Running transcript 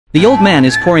The old man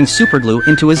is pouring superglue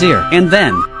into his ear, and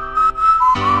then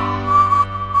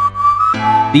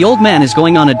the old man is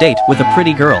going on a date with a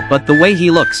pretty girl, but the way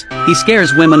he looks, he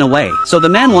scares women away. So the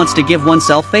man wants to give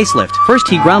oneself facelift. First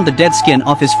he ground the dead skin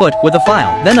off his foot with a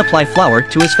file, then apply flour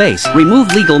to his face,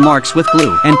 remove legal marks with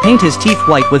glue, and paint his teeth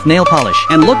white with nail polish,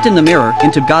 and looked in the mirror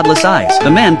into godless eyes. The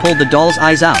man pulled the doll's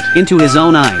eyes out, into his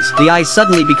own eyes. The eyes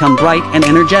suddenly become bright and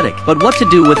energetic. But what to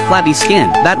do with flabby skin?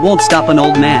 That won't stop an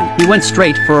old man. He went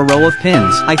straight for a row of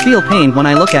pins. I feel pain when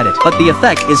I look at it, but the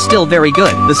effect is still very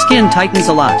good. The skin tightens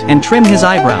a lot, and trim his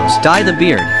eyebrows, dye the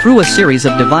beard, through a series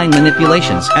of divine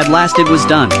manipulations. At last it was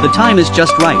done. The time is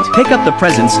just right. Pick up the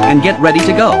presents and get ready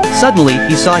to go. Suddenly,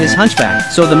 he saw his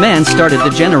hunchback, so the man started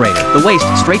the generator. The waist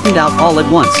straightened out all at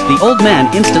once. The old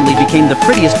man instantly became the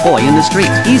prettiest boy in the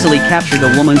street, easily captured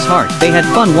a woman's heart. They had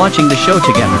fun watching the show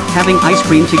together, having ice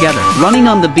cream together, running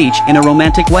on the beach in a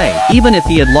romantic way, even if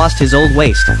he had lost his old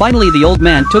waist. Finally the old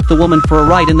man took the woman for a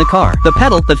ride in the car. The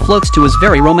pedal that floats to is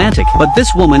very romantic, but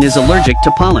this woman is allergic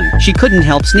to pollen. She couldn't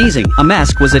help sneezing. A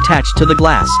mask was attached to the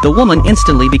glass. The woman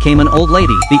instantly became an old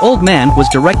lady. The old man was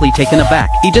directly taken aback.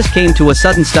 He just came to a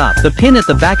sudden stop. The pin at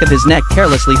the back of his neck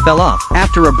carelessly fell off.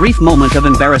 After a brief moment of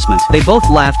embarrassment, they both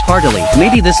laughed heartily.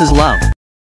 Maybe this is love.